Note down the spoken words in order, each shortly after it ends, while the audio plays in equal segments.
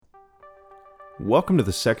Welcome to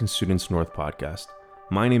the Second Students North podcast.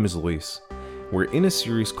 My name is Luis. We're in a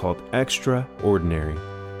series called Extraordinary.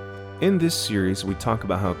 In this series, we talk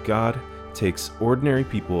about how God takes ordinary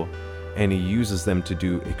people and He uses them to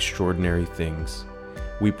do extraordinary things.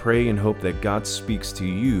 We pray and hope that God speaks to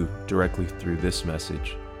you directly through this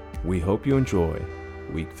message. We hope you enjoy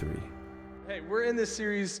week 3. Hey, we're in this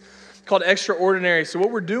series called Extraordinary. So what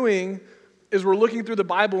we're doing is we're looking through the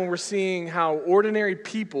Bible and we're seeing how ordinary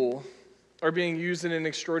people are being used in an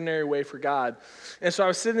extraordinary way for God. And so I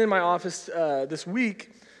was sitting in my office this week,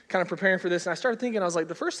 kind of preparing for this, and I started thinking, I was like,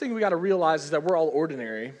 the first thing we got to realize is that we're all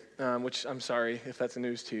ordinary, which I'm sorry if that's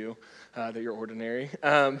news to you, that you're ordinary.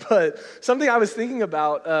 But something I was thinking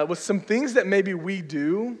about was some things that maybe we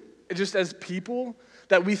do just as people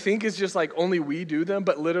that we think is just like only we do them,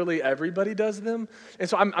 but literally everybody does them. And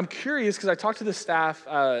so I'm curious because I talked to the staff,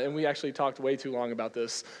 and we actually talked way too long about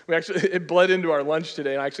this. It bled into our lunch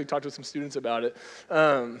today, and I actually talked with some students about it.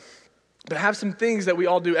 But I have some things that we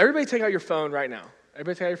all do. Everybody take out your phone right now.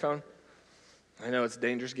 Everybody take out your phone. I know it's a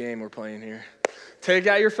dangerous game we're playing here. Take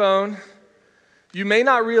out your phone. You may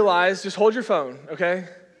not realize, just hold your phone, okay?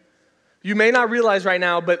 You may not realize right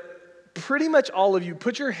now, but pretty much all of you,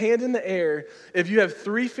 put your hand in the air if you have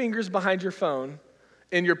 3 fingers behind your phone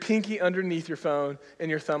and your pinky underneath your phone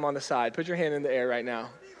and your thumb on the side. Put your hand in the air right now.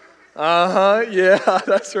 Yeah,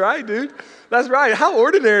 that's right, dude. That's right. How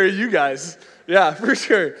ordinary are you guys? Yeah, for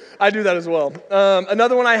sure. I do that as well.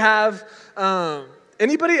 Another one I have,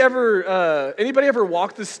 anybody ever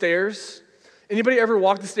walk the stairs? Anybody ever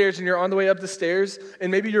walk the stairs and you're on the way up the stairs and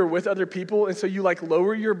maybe you're with other people and so you like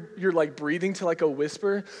lower your like breathing to like a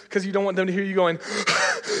whisper because you don't want them to hear you going,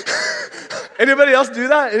 Anybody else do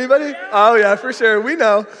that? Anybody? Oh yeah, for sure. We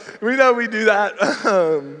know we do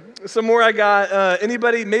that. Some more I got.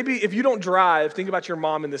 Anybody, maybe if you don't drive, think about your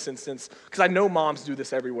mom in this instance because I know moms do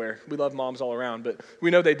this everywhere. We love moms all around, but we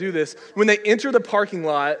know they do this. When they enter the parking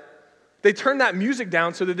lot, they turn that music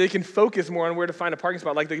down so that they can focus more on where to find a parking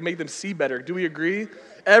spot, like they can make them see better. Do we agree?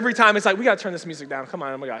 Every time it's like, we got to turn this music down. Come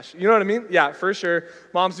on, oh my gosh. You know what I mean? Yeah, for sure.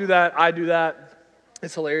 Moms do that. I do that.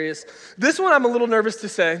 It's hilarious. This one I'm a little nervous to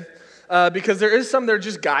say because there is some that are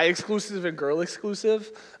just guy exclusive and girl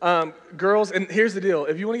exclusive. Girls, and here's the deal.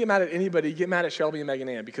 If you want to get mad at anybody, get mad at Shelby and Megan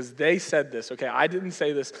Ann because they said this, okay? I didn't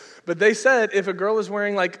say this, but they said if a girl is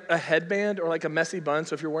wearing like a headband or like a messy bun,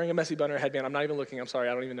 so if you're wearing a messy bun or a headband, I'm not even looking, I'm sorry,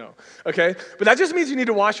 I don't even know, okay? But that just means you need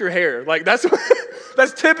to wash your hair. Like that's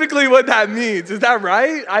that's typically what that means. Is that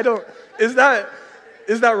right? Is that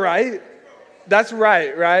right? That's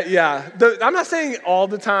right? Yeah. I'm not saying all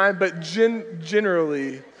the time, but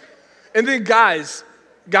generally. And then guys,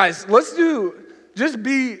 just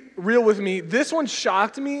be real with me. This one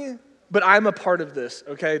shocked me, but I'm a part of this,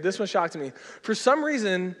 okay? This one shocked me. For some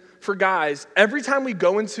reason, for guys, every time we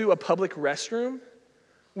go into a public restroom,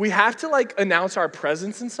 we have to like announce our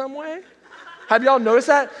presence in some way. Have y'all noticed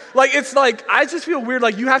that? Like, it's like, I just feel weird,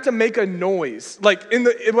 like you have to make a noise. Like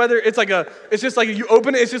whether it's like it's just like you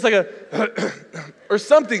open it, it's just like a, or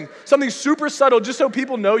something super subtle just so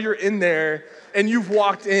people know you're in there and you've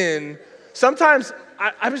walked in. Sometimes,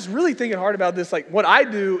 I was really thinking hard about this, like what I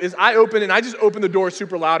do is I just open the door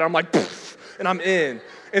super loud, I'm like, poof, and I'm in.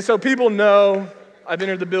 And so people know I've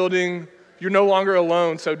entered the building, you're no longer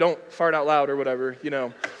alone, so don't fart out loud or whatever, you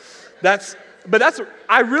know.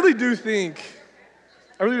 I really do think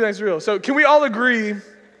it's real. So can we all agree,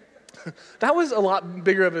 that was a lot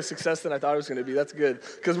bigger of a success than I thought it was going to be. That's good,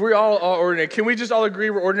 because we're all ordinary. Can we just all agree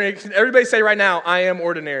we're ordinary? Can everybody say right now, I am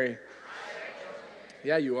ordinary?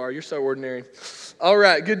 Yeah, you are. You're so ordinary. All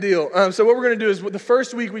right, good deal. So what we're going to do is the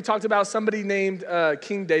first week we talked about somebody named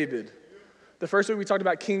King David. The first week we talked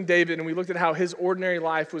about King David, and we looked at how his ordinary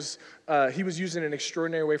life was, he was used in an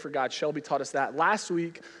extraordinary way for God. Shelby taught us that. Last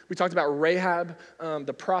week, we talked about Rahab,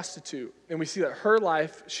 the prostitute, and we see that her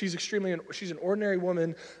life, she's an ordinary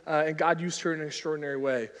woman, and God used her in an extraordinary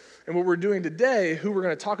way. And what we're doing today, we're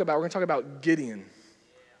going to talk about Gideon.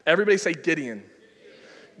 Everybody say Gideon.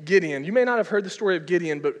 Gideon. You may not have heard the story of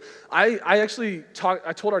Gideon, but I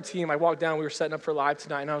told our team, I walked down, we were setting up for live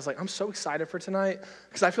tonight, and I was like, I'm so excited for tonight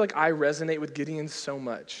because I feel like I resonate with Gideon so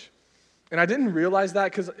much. And I didn't realize that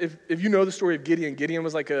because if you know the story of Gideon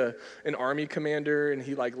was like an army commander, and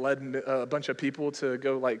he like led a bunch of people to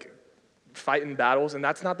go like fight in battles, and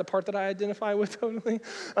that's not the part that I identify with totally.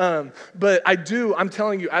 But I'm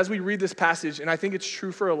telling you, as we read this passage, and I think it's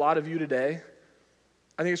true for a lot of you today,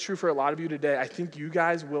 I think you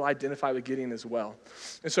guys will identify with Gideon as well.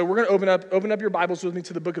 And so we're going to open up your Bibles with me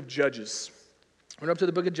to the book of Judges. We're up to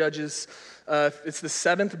the book of Judges. It's the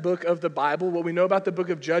 7th book of the Bible. What we know about the book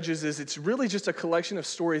of Judges is it's really just a collection of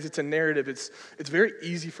stories. It's a narrative. It's very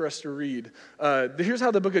easy for us to read. Here's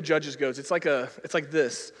how the book of Judges goes. It's like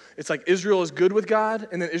this. It's like Israel is good with God,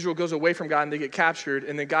 and then Israel goes away from God, and they get captured,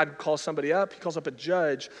 and then God calls somebody up. He calls up a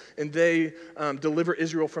judge, and they deliver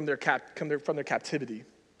Israel from their captivity.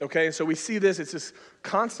 Okay, and so we see this. It's this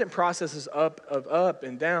constant process of up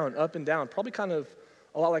and down, probably kind of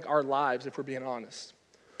a lot like our lives, if we're being honest,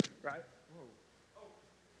 right?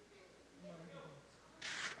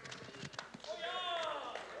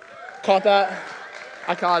 Caught that?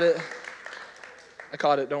 I caught it.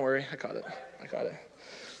 Don't worry. I caught it.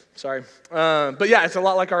 Sorry. But yeah, it's a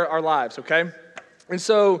lot like our lives, okay? And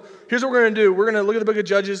so here's what we're going to do. We're going to look at the book of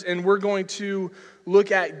Judges, and we're going to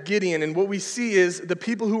look at Gideon. And what we see is the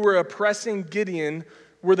people who were oppressing Gideon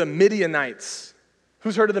were the Midianites.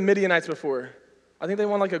 Who's heard of the Midianites before? I think they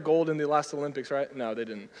won like a gold in the last Olympics, right? No, they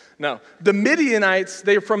didn't. No. The Midianites,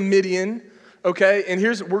 they're from Midian, okay? And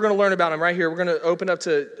we're going to learn about them right here. We're going to open up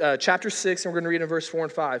to chapter 6, and we're going to read in verse 4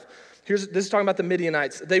 and 5. This is talking about the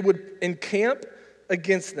Midianites. They would encamp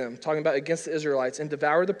against them, talking about against the Israelites, and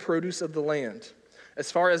devour the produce of the land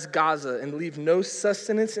as far as Gaza, and leave no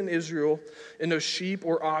sustenance in Israel, and no sheep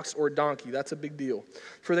or ox or donkey. That's a big deal.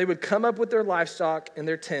 For they would come up with their livestock and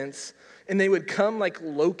their tents, and they would come like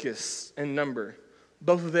locusts in number.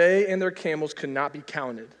 Both they and their camels could not be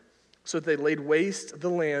counted. So that they laid waste the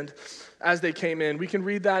land as they came in. We can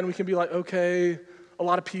read that and we can be like, okay, a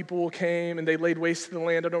lot of people came and they laid waste to the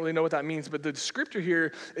land. I don't really know what that means, but the scripture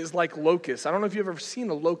here is like locusts. I don't know if you've ever seen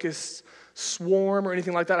a locust swarm or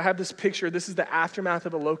anything like that. I have this picture. This is the aftermath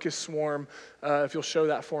of a locust swarm. If you'll show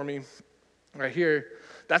that for me right here.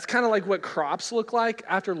 That's kind of like what crops look like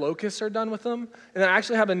after locusts are done with them. And then I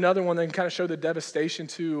actually have another one that can kind of show the devastation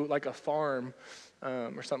to like a farm.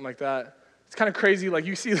 Or something like that. It's kind of crazy. Like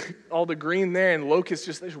you see all the green there, and locusts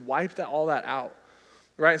they just wiped all that out,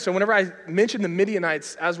 right? So whenever I mention the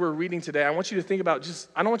Midianites as we're reading today, I want you to think about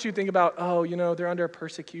I don't want you to think about, they're under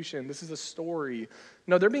persecution. This is a story.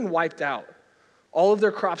 No, they're being wiped out. All of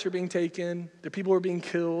their crops are being taken. Their people are being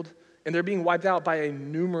killed, and they're being wiped out by a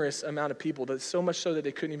numerous amount of people. That's so much so that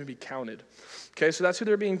they couldn't even be counted. Okay, so that's who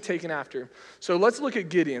they're being taken after. So let's look at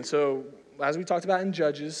Gideon. So as we talked about in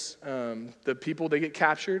Judges, the people, they get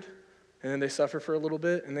captured, and then they suffer for a little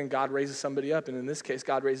bit, and then God raises somebody up, and in this case,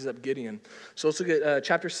 God raises up Gideon. So let's look at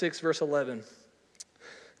chapter 6, verse 11.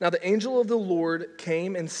 Now the angel of the Lord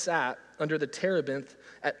came and sat under the terebinth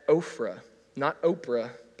at Ophrah, not Oprah,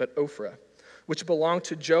 but Ophrah, which belonged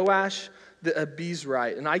to Joash the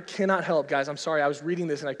Abizrite. And I cannot help, guys, I'm sorry, I was reading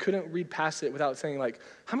this and I couldn't read past it without saying, like,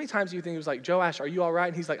 how many times do you think it was like, Joash, are you all right?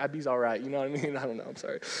 And he's like, Abi's all right, you know what I mean? I don't know, I'm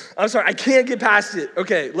sorry, I can't get past it.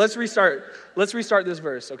 Okay, let's restart this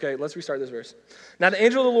verse, Now the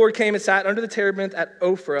angel of the Lord came and sat under the terebinth at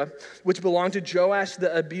Ophrah, which belonged to Joash the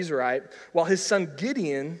Abizrite, while his son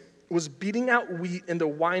Gideon was beating out wheat in the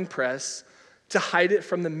winepress to hide it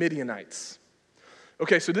from the Midianites.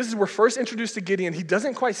 Okay, so we're first introduced to Gideon. He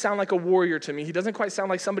doesn't quite sound like a warrior to me. He doesn't quite sound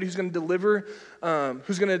like somebody who's going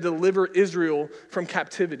to deliver Israel from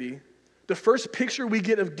captivity. The first picture we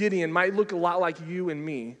get of Gideon might look a lot like you and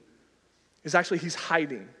me. Is actually he's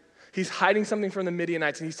hiding. He's hiding something from the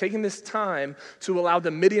Midianites, and he's taking this time to allow the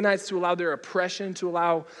Midianites to allow their oppression, to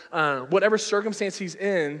allow whatever circumstance he's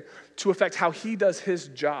in to affect how he does his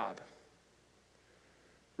job.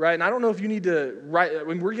 Right? And I don't know if you need to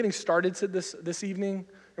when we're getting started to this evening,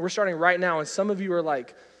 and we're starting right now, and some of you are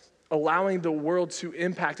like allowing the world to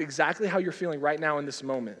impact exactly how you're feeling right now in this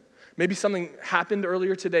moment. Maybe something happened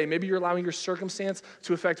earlier today. Maybe you're allowing your circumstance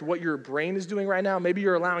to affect what your brain is doing right now. Maybe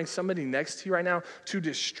you're allowing somebody next to you right now to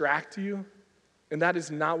distract you. And that is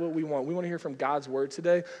not what we want. We want to hear from God's word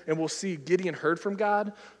today. And we'll see Gideon heard from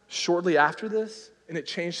God shortly after this, and it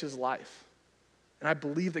changed his life. And I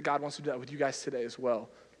believe that God wants to do that with you guys today as well.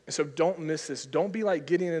 And so don't miss this. Don't be like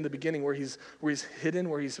Gideon in the beginning where he's hidden,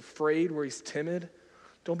 where he's afraid, where he's timid.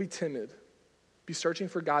 Don't be timid. Be searching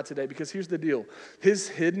for God today, because here's the deal. His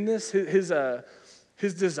hiddenness,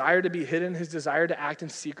 his desire to be hidden, his desire to act in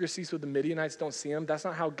secrecy so the Midianites don't see him, that's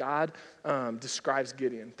not how God describes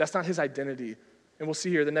Gideon. That's not his identity. And we'll see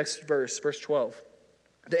here the next verse 12.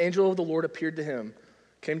 The angel of the Lord appeared to him,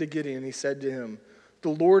 came to Gideon, and he said to him, "The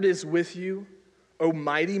Lord is with you, O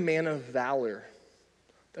mighty man of valor."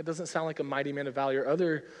 That doesn't sound like a mighty man of valor.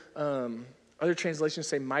 Other translations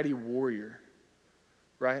say mighty warrior,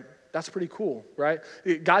 right? That's pretty cool, right?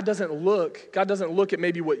 God doesn't look at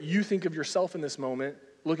maybe what you think of yourself in this moment.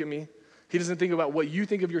 Look at me. He doesn't think about what you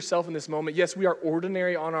think of yourself in this moment. Yes, we are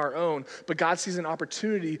ordinary on our own, but God sees an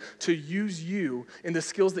opportunity to use you in the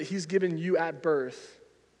skills that he's given you at birth,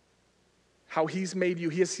 how he's made you.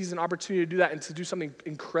 He sees an opportunity to do that and to do something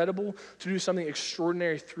incredible, to do something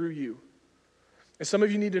extraordinary through you. And some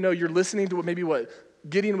of you need to know you're listening to what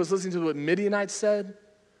Gideon was listening to what Midianites said,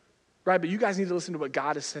 right? But you guys need to listen to what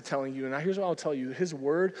God is telling you. And now here's what I'll tell you. His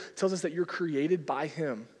word tells us that you're created by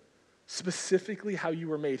him, specifically how you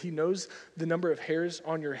were made. He knows the number of hairs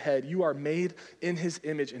on your head. You are made in his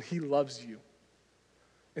image, and he loves you.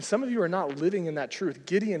 And some of you are not living in that truth.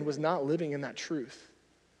 Gideon was not living in that truth.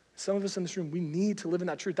 Some of us in this room, we need to live in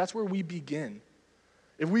that truth. That's where we begin.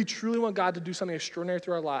 If we truly want God to do something extraordinary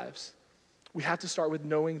through our lives, we have to start with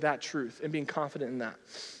knowing that truth and being confident in that.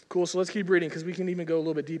 Cool, so let's keep reading because we can even go a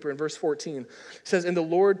little bit deeper. In verse 14, it says, and the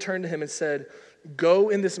Lord turned to him and said, go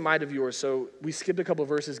in this might of yours. So we skipped a couple of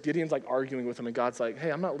verses. Gideon's like arguing with him, and God's like,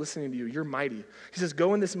 hey, I'm not listening to you. You're mighty. He says,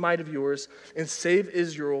 go in this might of yours and save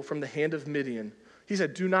Israel from the hand of Midian. He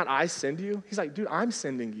said, do not I send you? He's like, dude, I'm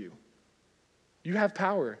sending you. You have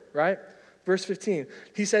power, right? Verse 15,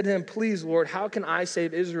 he said to him, please, Lord, how can I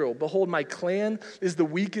save Israel? Behold, my clan is the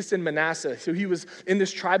weakest in Manasseh. So he was in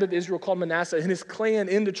this tribe of Israel called Manasseh, and his clan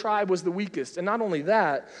in the tribe was the weakest. And not only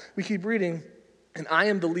that, we keep reading, and I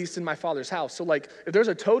am the least in my father's house. So like, if there's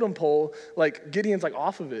a totem pole, like Gideon's like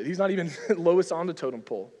off of it. He's not even lowest on the totem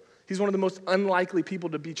pole. He's one of the most unlikely people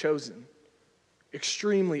to be chosen.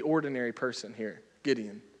 Extremely ordinary person here,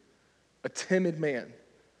 Gideon. A timid man.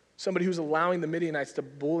 Somebody who's allowing the Midianites to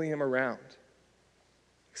bully him around.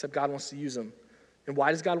 Except God wants to use him. And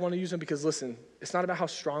why does God want to use him? Because listen, it's not about how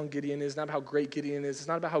strong Gideon is, it's not about how great Gideon is, it's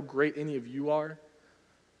not about how great any of you are.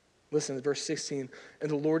 Listen, verse 16, and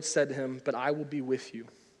the Lord said to him, but I will be with you,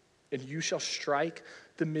 and you shall strike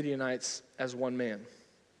the Midianites as one man.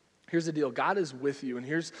 Here's the deal, God is with you,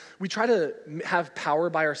 and we try to have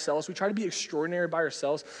power by ourselves, we try to be extraordinary by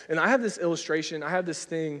ourselves, and I have this illustration, I have this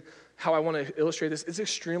thing, how I want to illustrate this. It's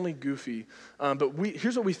extremely goofy, but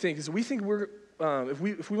here's what we think, is we think if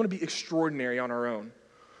we want to be extraordinary on our own,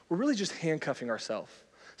 we're really just handcuffing ourselves.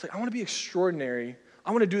 It's like, I want to be extraordinary,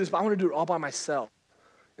 I want to do this, but I want to do it all by myself.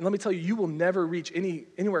 And let me tell you, you will never reach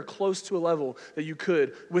anywhere close to a level that you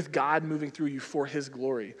could with God moving through you for his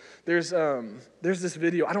glory. There's this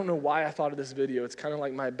video. I don't know why I thought of this video. It's kind of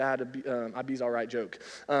like my bad Abi's all right joke.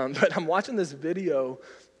 But I'm watching this video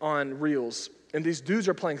on Reels, and these dudes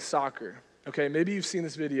are playing soccer. Okay, maybe you've seen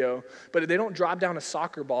this video, but they don't drop down a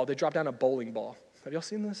soccer ball. They drop down a bowling ball. Have y'all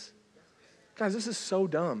seen this? Guys, this is so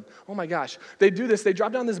dumb. Oh my gosh. They do this. They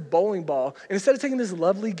drop down this bowling ball, and instead of taking this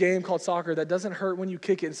lovely game called soccer that doesn't hurt when you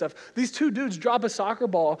kick it and stuff, these two dudes drop a soccer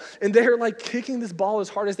ball, and they're like kicking this ball as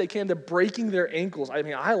hard as they can. They're breaking their ankles. I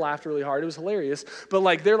mean, I laughed really hard. It was hilarious. But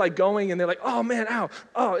like they're like going, and they're like, oh man, ow.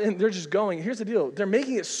 Oh, and they're just going. Here's the deal. They're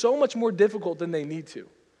making it so much more difficult than they need to,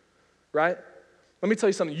 right? Let me tell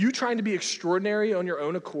you something. You trying to be extraordinary on your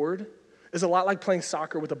own accord is a lot like playing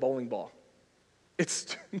soccer with a bowling ball.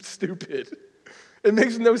 It's stupid. It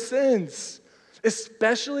makes no sense,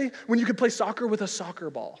 especially when you could play soccer with a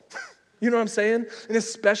soccer ball. You know what I'm saying? And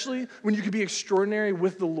especially when you could be extraordinary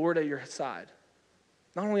with the Lord at your side.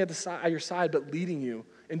 Not only at your side, but leading you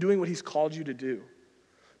and doing what he's called you to do.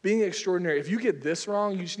 Being extraordinary. If you get this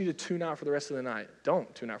wrong, you just need to tune out for the rest of the night.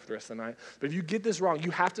 Don't tune out for the rest of the night. But if you get this wrong,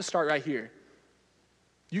 you have to start right here.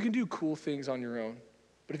 You can do cool things on your own.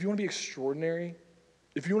 But if you want to be extraordinary,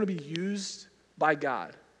 if you want to be used by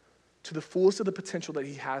God to the fullest of the potential that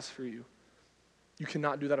he has for you, you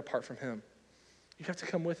cannot do that apart from him. You have to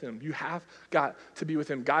come with him. You have got to be with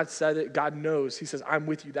him. God said it. God knows. He says, I'm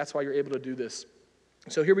with you. That's why you're able to do this.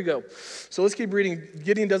 So here we go. So let's keep reading.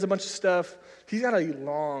 Gideon does a bunch of stuff. He's got a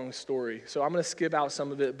long story. So I'm going to skip out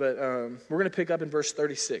some of it, but we're going to pick up in verse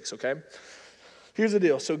 36, okay? Here's the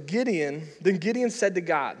deal. So Gideon said to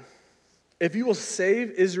God, if you will save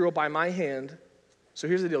Israel by my hand. So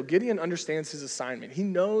here's the deal. Gideon understands his assignment. He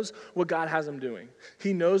knows what God has him doing.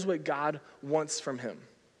 He knows what God wants from him.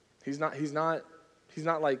 He's not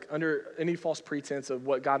like under any false pretense of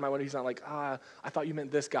what God might want. He's not like, I thought you meant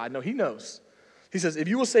this, God. No, he knows. He says, if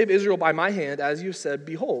you will save Israel by my hand, as you said,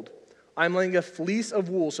 behold, I'm laying a fleece of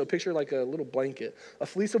wool. So picture like a little blanket, a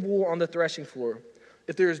fleece of wool on the threshing floor.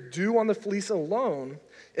 If there is dew on the fleece alone,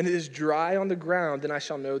 and it is dry on the ground, then I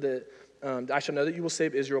shall know that you will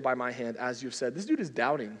save Israel by my hand, as you've said. This dude is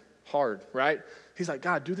doubting hard, right? He's like,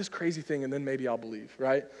 God, do this crazy thing, and then maybe I'll believe,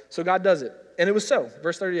 right? So God does it. And it was so.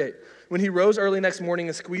 Verse 38. When he rose early next morning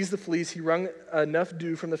and squeezed the fleece, he wrung enough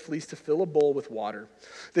dew from the fleece to fill a bowl with water.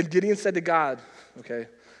 Then Gideon said to God, okay,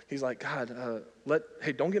 he's like, God,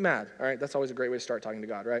 hey, don't get mad, all right? That's always a great way to start talking to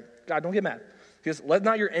God, right? God, don't get mad. He goes, let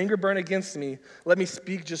not your anger burn against me. Let me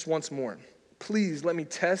speak just once more. Please let me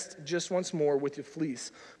test just once more with your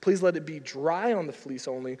fleece. Please let it be dry on the fleece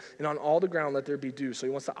only, and on all the ground let there be dew. So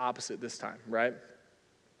he wants the opposite this time, right?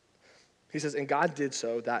 He says, and God did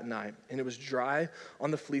so that night, and it was dry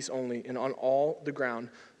on the fleece only, and on all the ground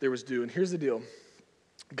there was dew. And here's the deal.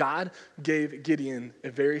 God gave Gideon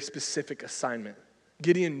a very specific assignment.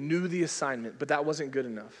 Gideon knew the assignment, but that wasn't good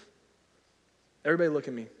enough. Everybody look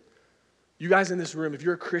at me. You guys in this room, if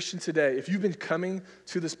you're a Christian today, if you've been coming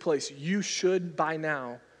to this place, you should by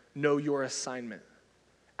now know your assignment.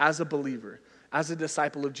 As a believer, as a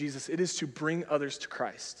disciple of Jesus, it is to bring others to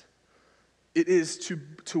Christ. It is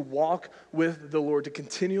to walk with the Lord, to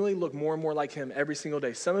continually look more and more like him every single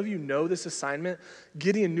day. Some of you know this assignment.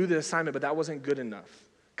 Gideon knew the assignment, but that wasn't good enough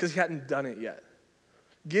because he hadn't done it yet.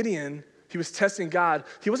 Gideon, he was testing God.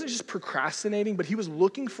 He wasn't just procrastinating, but he was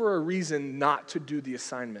looking for a reason not to do the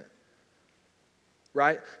assignment.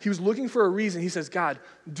 Right? He was looking for a reason. He says, God,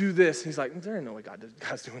 do this. And he's like, there ain't no way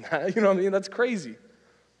God's doing that. You know what I mean? That's crazy.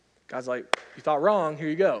 God's like, you thought wrong. Here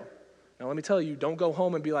you go. Now let me tell you, don't go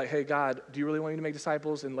home and be like, hey, God, do you really want me to make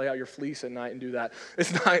disciples and lay out your fleece at night and do that?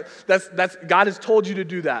 It's not, that's God has told you to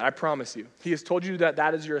do that. I promise you. He has told you that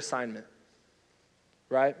that is your assignment.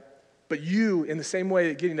 Right? But you, in the same way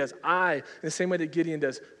that Gideon does, I, in the same way that Gideon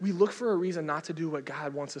does, we look for a reason not to do what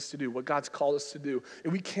God wants us to do, what God's called us to do.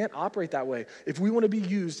 And we can't operate that way. If we want to be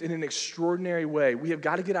used in an extraordinary way, we have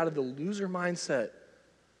got to get out of the loser mindset.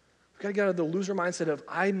 We've got to get out of the loser mindset of,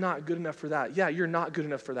 I'm not good enough for that. Yeah, you're not good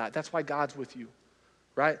enough for that. That's why God's with you,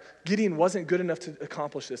 right? Gideon wasn't good enough to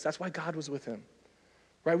accomplish this. That's why God was with him,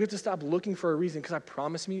 right? We have to stop looking for a reason because I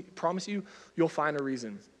promise you, you'll find a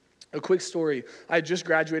reason. A quick story. I had just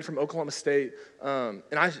graduated from Oklahoma State, and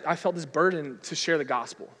I felt this burden to share the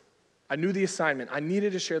gospel. I knew the assignment. I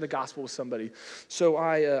needed to share the gospel with somebody. So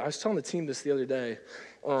I was telling the team this the other day.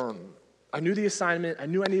 I knew the assignment. I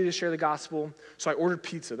knew I needed to share the gospel, so I ordered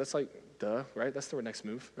pizza. That's like, duh, right? That's the next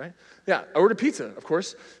move, right? Yeah, I ordered pizza, of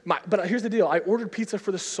course. But here's the deal. I ordered pizza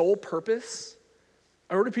for the sole purpose.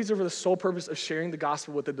 Of sharing the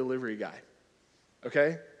gospel with the delivery guy.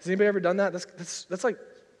 Okay? Has anybody ever done that? That's like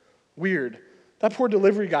weird. That poor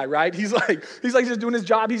delivery guy, right? He's like just doing his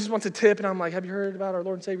job. He just wants a tip. And I'm like, have you heard about our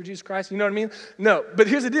Lord and Savior Jesus Christ? You know what I mean? No, but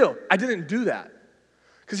here's the deal. I didn't do that.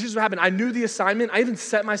 Because here's what happened. I knew the assignment. I even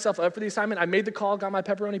set myself up for the assignment. I made the call, got my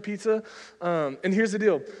pepperoni pizza. And here's the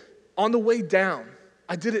deal. On the way down,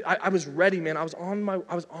 I did it. I was ready, man. I was on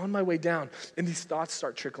my way down. And these thoughts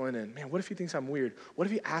start trickling in. Man, what if he thinks I'm weird? What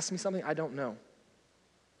if he asks me something I don't know?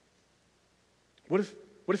 What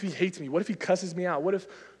if he hates me? What if he cusses me out? What if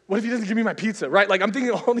he doesn't give me my pizza, right? Like I'm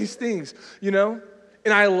thinking all these things, you know?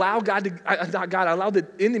 And I allow I allow the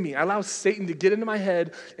enemy, I allow Satan to get into my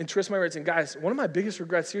head and twist my words. And guys, one of my biggest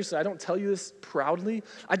regrets, seriously, I don't tell you this proudly,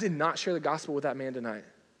 I did not share the gospel with that man tonight.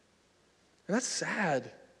 And that's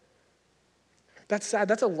sad. That's sad.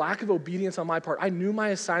 That's a lack of obedience on my part. I knew my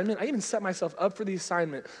assignment. I even set myself up for the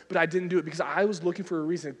assignment, but I didn't do it because I was looking for a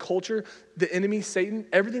reason. Culture, the enemy, Satan,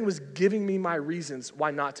 everything was giving me my reasons why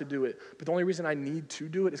not to do it. But the only reason I need to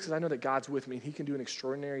do it is because I know that God's with me and he can do an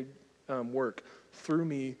extraordinary work through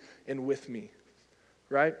me and with me,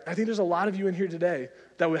 right? I think there's a lot of you in here today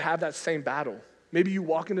that would have that same battle. Maybe you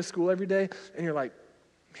walk into school every day and you're like,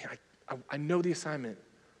 man, I know the assignment.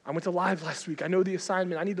 I went to Live last week. I know the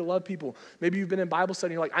assignment. I need to love people. Maybe you've been in Bible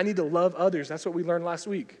study and you're like, I need to love others. That's what we learned last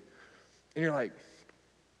week. And you're like,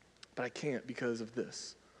 but I can't because of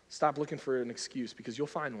this. Stop looking for an excuse because you'll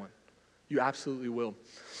find one. You absolutely will.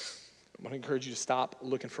 I want to encourage you to stop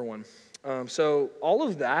looking for one. So all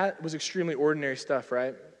of that was extremely ordinary stuff,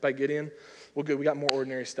 right, by Gideon. Well, good. We got more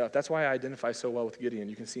ordinary stuff. That's why I identify so well with Gideon.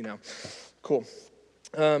 You can see now. Cool.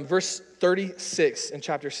 Verse 36 in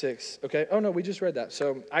chapter 6, okay? Oh, no, we just read that.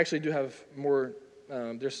 So I actually do have more,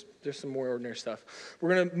 there's some more ordinary stuff.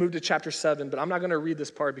 We're going to move to chapter 7, but I'm not going to read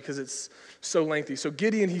this part because it's so lengthy. So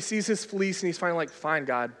Gideon, he sees his fleece, and he's finally like, fine,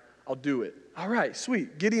 God, I'll do it. All right,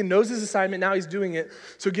 sweet. Gideon knows his assignment. Now he's doing it.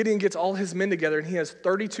 So Gideon gets all his men together, and he has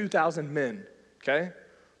 32,000 men, okay?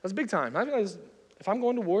 That's big time. If I'm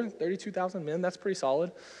going to war, 32,000 men, that's pretty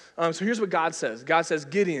solid. So here's what God says. God says,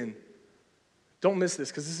 Gideon, don't miss this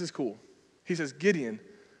because this is cool. He says, Gideon,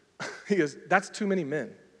 he goes, that's too many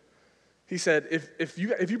men. He said, if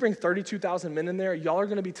you bring 32,000 men in there, y'all are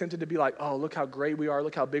going to be tempted to be like, oh, look how great we are.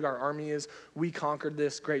 Look how big our army is. We conquered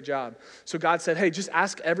this. Great job. So God said, hey, just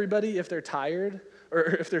ask everybody if they're tired or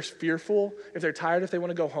if they're fearful, if they're tired, if they want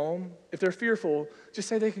to go home. If they're fearful, just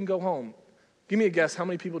say they can go home. Give me a guess. How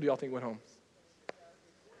many people do y'all think went home?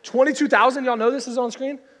 22,000? Y'all know this is on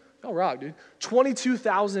screen? Y'all rock, dude.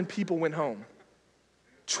 22,000 people went home.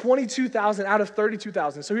 22,000 out of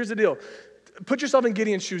 32,000. So here's the deal. Put yourself in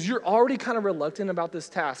Gideon's shoes. You're already kind of reluctant about this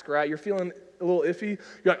task, right? You're feeling a little iffy.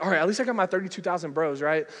 You're like, all right, at least I got my 32,000 bros,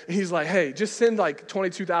 right? And he's like, hey, just send like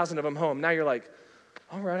 22,000 of them home. Now you're like,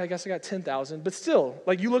 all right, I guess I got 10,000. But still,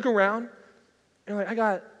 like you look around, and you're like, I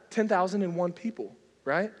got 10,001 people,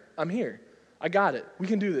 right? I'm here. I got it. We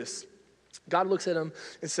can do this. God looks at him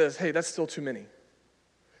and says, hey, that's still too many.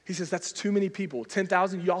 He says, that's too many people.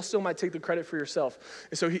 10,000, y'all still might take the credit for yourself.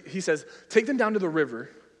 And so he says, take them down to the river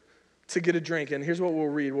to get a drink. And here's what we'll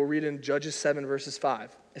read. We'll read in Judges 7, verses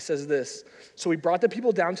 5. It says this, so he brought the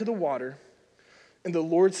people down to the water, and the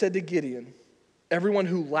Lord said to Gideon, everyone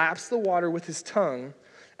who laps the water with his tongue,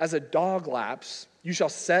 as a dog laps, you shall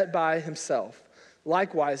set by himself.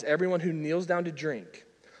 Likewise, everyone who kneels down to drink.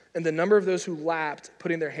 And the number of those who lapped,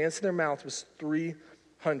 putting their hands to their mouth, was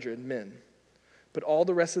 300 men. But all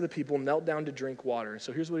the rest of the people knelt down to drink water.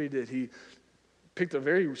 So here's what he did. He picked a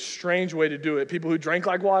very strange way to do it. People who drank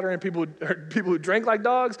like water and people who drank like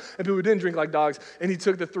dogs and people who didn't drink like dogs. And he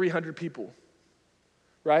took the 300 people,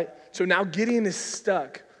 right? So now Gideon is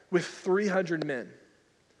stuck with 300 men.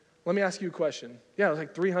 Let me ask you a question. Yeah, it was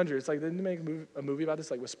like 300. It's like, didn't they make a movie about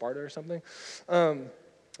this, like with Sparta or something?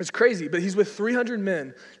 It's crazy, but he's with 300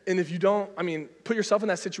 men. And if you don't, put yourself in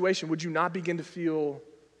that situation, would you not begin to feel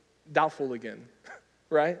doubtful again,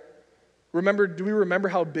 right? Do we remember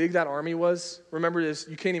how big that army was? Remember this,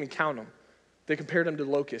 you can't even count them. They compared them to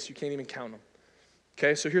locusts. You can't even count them.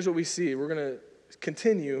 Okay, so here's what we see. We're going to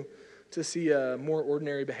continue to see more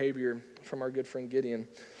ordinary behavior from our good friend Gideon.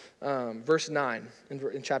 Verse 9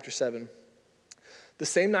 in chapter 7. The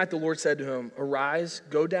same night the Lord said to him, arise,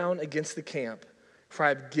 go down against the camp, for I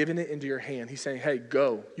have given it into your hand. He's saying, hey,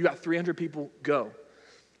 go. You got 300 people, go.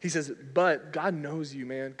 He says, but God knows you,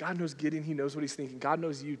 man. God knows Gideon. He knows what he's thinking. God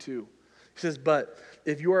knows you too. He says, but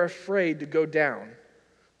if you are afraid to go down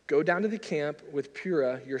to the camp with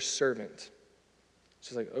Purah, your servant.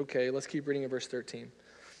 She's like, okay, let's keep reading in verse 13. It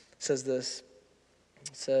says this.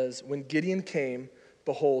 It says, when Gideon came,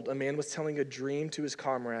 behold, a man was telling a dream to his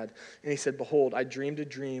comrade. And he said, behold, I dreamed a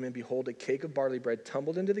dream, and behold, a cake of barley bread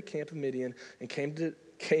tumbled into the camp of Midian and came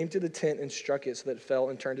to the tent and struck it so that it fell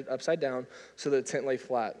and turned it upside down so that the tent lay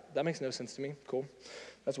flat. That makes no sense to me. Cool.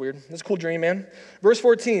 That's weird. That's a cool dream, man. Verse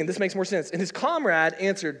 14, this makes more sense. And his comrade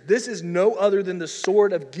answered, this is no other than the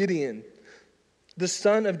sword of Gideon, the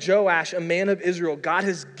son of Joash, a man of Israel. God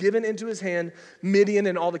has given into his hand Midian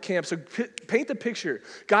and all the camps. So paint the picture.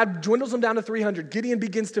 God dwindles them down to 300. Gideon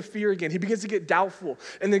begins to fear again. He begins to get doubtful.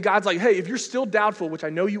 And then God's like, hey, if you're still doubtful, which I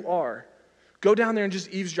know you are, go down there and just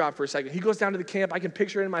eavesdrop for a second. He goes down to the camp. I can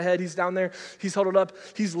picture it in my head. He's down there. He's huddled up.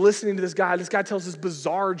 He's listening to this guy. This guy tells this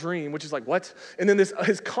bizarre dream, which is like, what? And then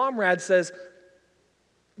his comrade says,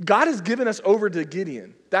 God has given us over to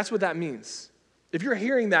Gideon. That's what that means. If you're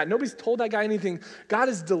hearing that, nobody's told that guy anything. God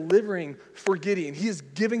is delivering for Gideon. He is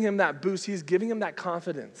giving him that boost. He is giving him that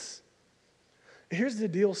confidence. Here's the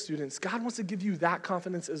deal, students. God wants to give you that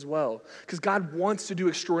confidence as well, because God wants to do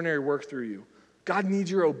extraordinary work through you. God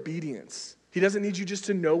needs your obedience. He doesn't need you just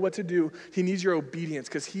to know what to do. He needs your obedience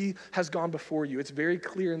because he has gone before you. It's very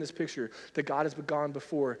clear in this picture that God has gone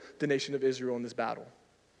before the nation of Israel in this battle.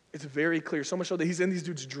 It's very clear, so much so that he's in these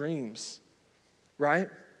dudes' dreams, right?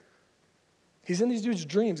 He's in these dudes'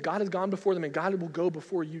 dreams. God has gone before them, and God will go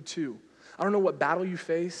before you too. I don't know what battle you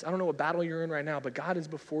face. I don't know what battle you're in right now, but God is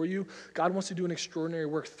before you. God wants to do an extraordinary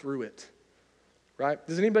work through it, right?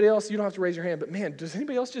 Does anybody else, you don't have to raise your hand, but man, does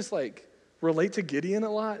anybody else just relate to Gideon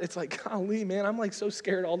a lot? It's like, golly, man, I'm so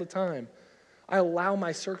scared all the time. I allow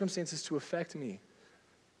my circumstances to affect me.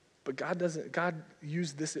 But God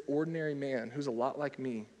used this ordinary man who's a lot like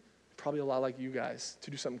me, probably a lot like you guys,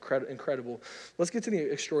 to do something incredible. Let's get to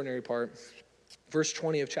the extraordinary part. Verse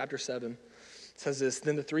 20 of chapter 7 says this,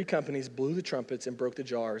 then the three companies blew the trumpets and broke the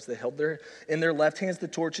jars. They held in their left hands the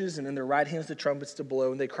torches and in their right hands the trumpets to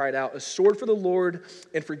blow, and they cried out, a sword for the Lord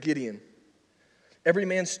and for Gideon. Every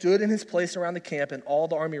man stood in his place around the camp, and all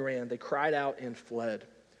the army ran. They cried out and fled.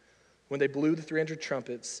 When they blew the 300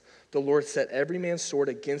 trumpets, the Lord set every man's sword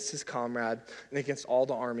against his comrade and against all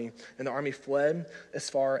the army. And the army fled as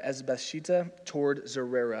far as Bethshittah toward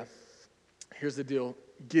Zererah. Here's the deal.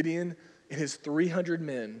 Gideon and his 300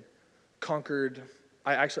 men conquered.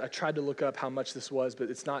 I tried to look up how much this was, but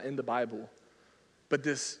it's not in the Bible. But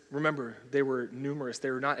remember, they were numerous.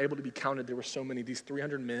 They were not able to be counted. There were so many. These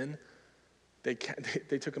 300 men, they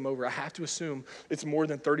took them over. I have to assume it's more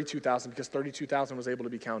than 32,000 because 32,000 was able to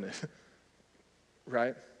be counted,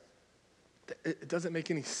 right? It doesn't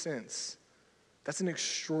make any sense. That's an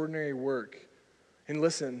extraordinary work. And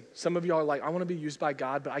listen, some of y'all are like, I want to be used by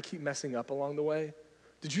God, but I keep messing up along the way.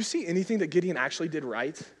 Did you see anything that Gideon actually did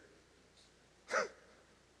right?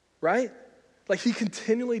 Right? Like he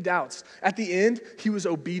continually doubts. At the end, he was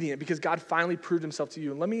obedient because God finally proved himself to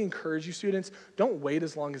you. And let me encourage you, students, don't wait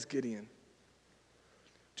as long as Gideon.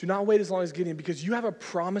 Do not wait as long as Gideon, because you have a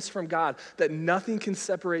promise from God that nothing can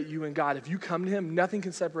separate you and God. If you come to him, nothing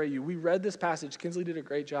can separate you. We read this passage. Kinsley did a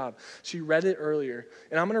great job. She read it earlier,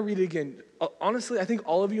 and I'm going to read it again. Honestly, I think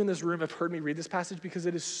all of you in this room have heard me read this passage because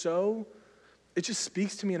it just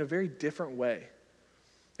speaks to me in a very different way.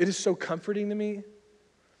 It is so comforting to me.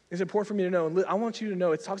 It's important for me to know, and I want you to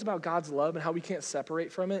know, it talks about God's love and how we can't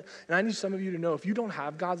separate from it. And I need some of you to know, if you don't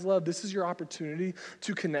have God's love, this is your opportunity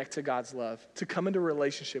to connect to God's love, to come into a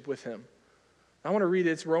relationship with him. I want to read it.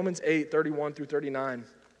 It's Romans 8, 31 through 39.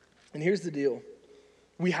 And here's the deal.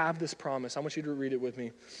 We have this promise. I want you to read it with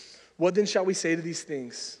me. What then shall we say to these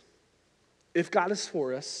things? If God is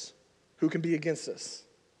for us, who can be against us?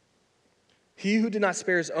 He who did not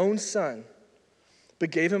spare his own son, but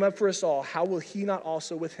gave him up for us all, how will he not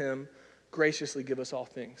also with him graciously give us all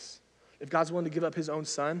things? If God's willing to give up his own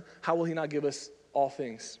son, how will he not give us all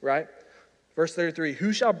things, right? Verse 33,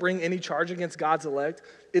 who shall bring any charge against God's elect?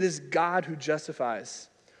 It is God who justifies.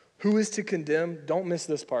 Who is to condemn? Don't miss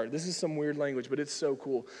this part. This is some weird language, but it's so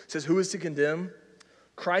cool. It says, who is to condemn?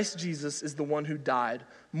 Christ Jesus is the one who died,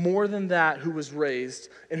 more than that, who was raised,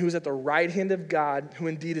 and who is at the right hand of God, who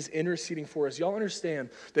indeed is interceding for us. Y'all understand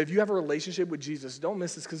that if you have a relationship with Jesus, don't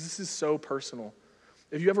miss this because this is so personal.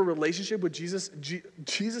 If you have a relationship with Jesus,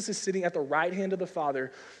 Jesus is sitting at the right hand of the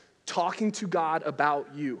Father talking to God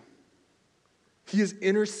about you. He is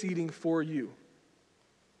interceding for you.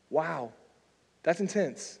 Wow, that's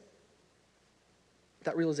intense.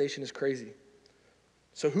 That realization is crazy.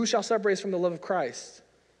 So who shall separate us from the love of Christ?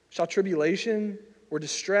 Shall tribulation or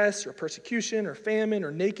distress or persecution or famine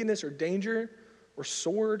or nakedness or danger or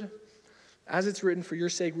sword? As it's written, for your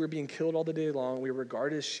sake we are being killed all the day long. We are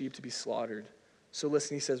regarded as sheep to be slaughtered. So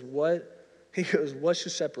listen, he says, what? He goes, what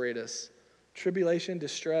should separate us? Tribulation,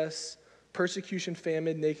 distress, persecution,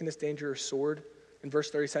 famine, nakedness, danger, or sword? In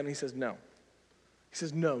verse 37, he says, no. He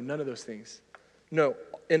says, no, none of those things. No,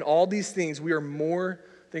 in all these things we are more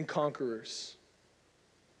than conquerors.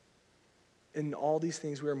 In all these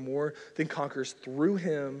things, we are more than conquerors through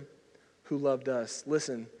him who loved us.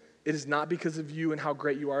 Listen, it is not because of you and how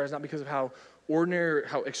great you are. It's not because of how ordinary,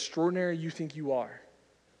 how extraordinary you think you are.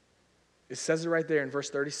 It says it right there in verse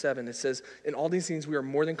 37. It says, in all these things, we are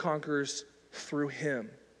more than conquerors through him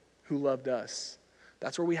who loved us.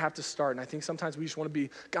 That's where we have to start. And I think sometimes we just want to be,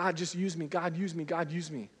 God, just use me. God, use me. God,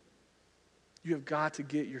 use me. You have got to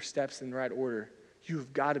get your steps in the right order. You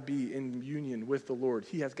have got to be in union with the Lord.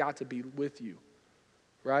 He has got to be with you,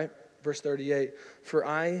 right? Verse 38, for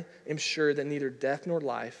I am sure that neither death nor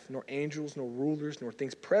life, nor angels, nor rulers, nor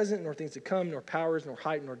things present, nor things to come, nor powers, nor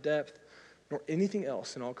height, nor depth, nor anything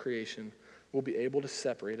else in all creation will be able to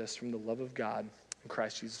separate us from the love of God in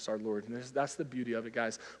Christ Jesus our Lord. And that's the beauty of it,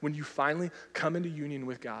 guys. When you finally come into union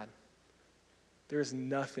with God, there is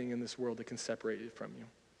nothing in this world that can separate it from you.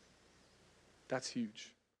 That's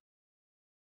huge.